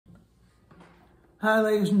Hi,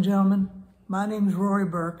 ladies and gentlemen. My name is Rory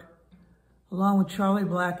Bourke. Along with Charlie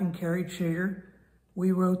Black and Kerry,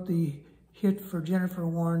 we wrote the hit for Jennifer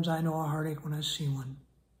Warren's I Know a Heartache When I See One.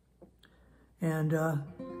 And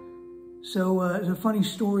there's a funny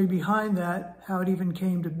story behind that, how it even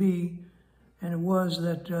came to be. And it was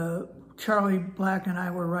that Charlie Black and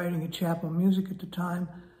I were writing at Chapel Music at the time,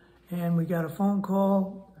 and we got a phone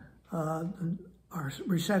call. Our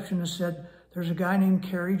receptionist said, there's a guy named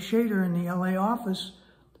Kerry in the LA office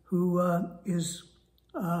who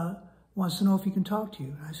wants to know if he can talk to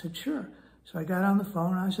you. And I said, sure. So I got on the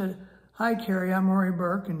phone and I said, hi, Kerry, I'm Rory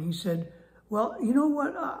Bourke. And he said, well, you know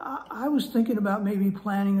what? I was thinking about maybe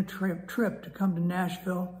planning a trip to come to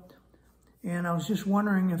Nashville. And I was just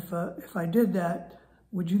wondering if I did that,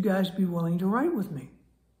 would you guys be willing to write with me?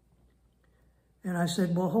 And I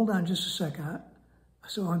said, well, hold on just a second.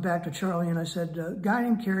 So I went back to Charlie and I said, a guy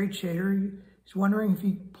named Kerry he's wondering if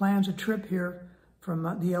he plans a trip here from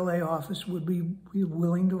the LA office, would we be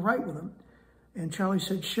willing to write with him? And Charlie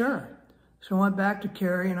said, sure. So I went back to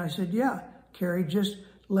Kerry and I said, yeah, Kerry, just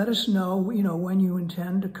let us know, when you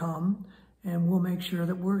intend to come, and we'll make sure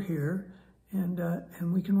that we're here and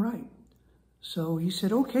we can write. So he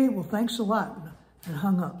said, okay, well, thanks a lot, and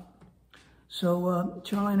hung up. So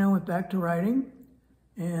Charlie and I went back to writing,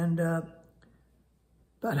 and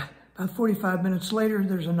about 45 minutes later,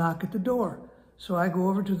 there's a knock at the door. So I go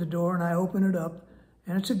over to the door and I open it up,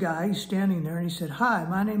 and it's a guy, he's standing there, and he said, hi,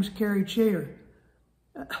 my name's Kerry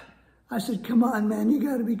I said, come on, man, you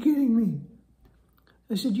gotta be kidding me.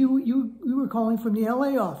 I said, you were calling from the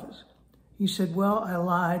LA office. He said, well, I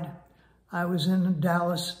lied. I was in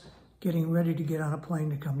Dallas getting ready to get on a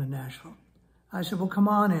plane to come to Nashville. I said, well, come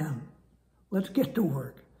on in. Let's get to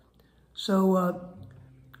work. So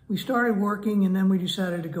we started working, and then we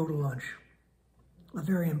decided to go to lunch. A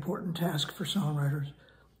very important task for songwriters.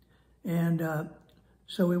 And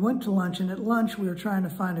so we went to lunch, and at lunch we were trying to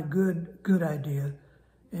find a good idea.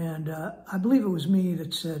 And I believe it was me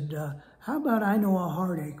that said, how about I Know a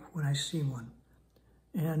Heartache When I See One?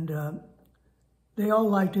 And they all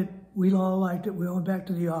liked it. We all liked it. We went back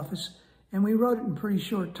to the office, and we wrote it in a pretty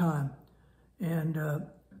short time. And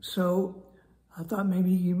so I thought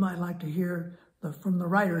maybe you might like to hear from the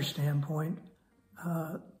writer's standpoint.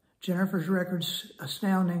 Jennifer's record's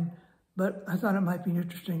astounding, but I thought it might be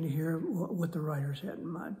interesting to hear what the writers had in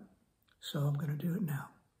mind. So I'm going to do it now.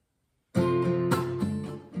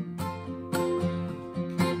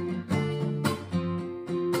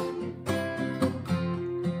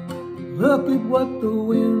 Look at what the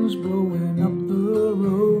wind's blowing up the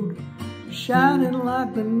road, shining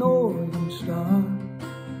like the northern star,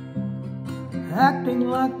 acting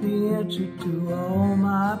like the answer to all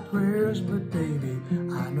my prayers. But baby,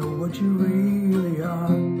 I know what you really are.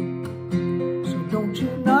 So don't you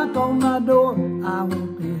knock on my door, I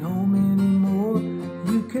won't be home anymore.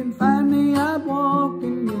 You can find me out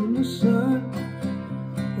walking in the sun.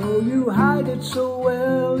 Oh, you hide it so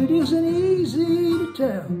well, it isn't easy to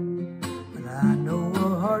tell. I know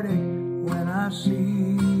a heartache when I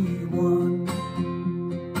see one.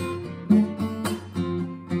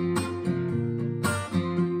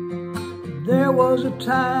 There was a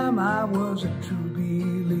time I was a true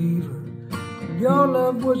believer. Your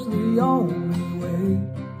love was the only way.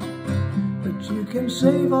 But you can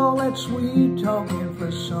save all that sweet talking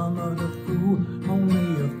for some other fool.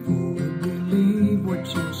 Only a fool would believe what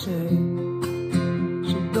you say.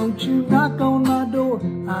 Don't you knock on my door,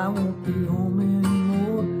 I won't be home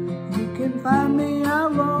anymore. You can find me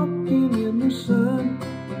out walking in the sun.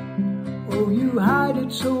 Oh, you hide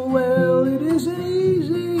it so well, it isn't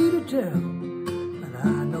easy to tell. But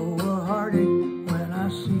I know a heartache when I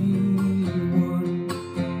see one.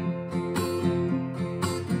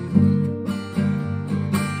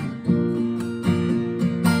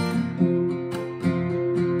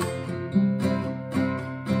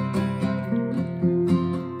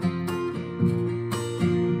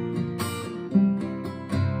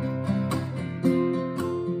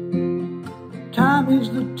 Time is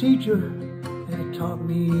the teacher, and it taught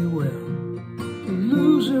me well. The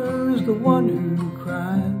loser is the one who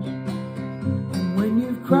cries. And when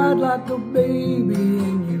you've cried like a baby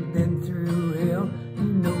and you've been through hell, you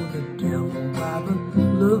know the devil by the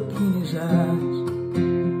look in his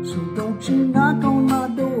eyes. So don't you knock on my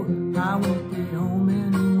door, I won't be home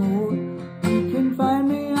anymore. You can find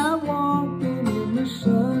me out walking in the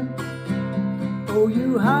sun. Oh,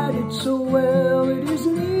 you hide it so well, it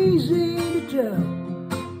isn't easy to tell.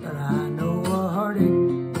 But I know a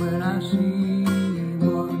heartache when I see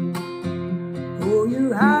one. Oh,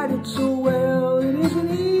 you hide it so well, it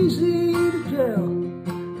isn't easy to tell.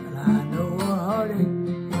 But I know a heartache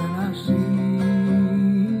when I see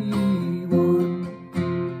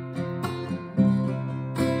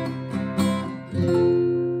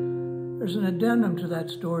addendum to that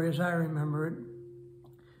story, as I remember it.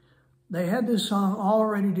 They had this song all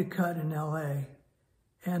ready to cut in LA,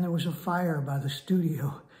 and there was a fire by the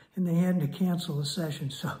studio, and they had to cancel the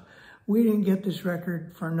session. So we didn't get this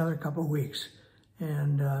record for another couple of weeks.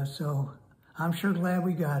 And so I'm sure glad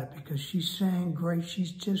we got it, because she sang great.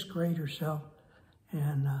 She's just great herself.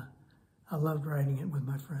 And I loved writing it with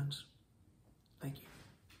my friends. Thank you.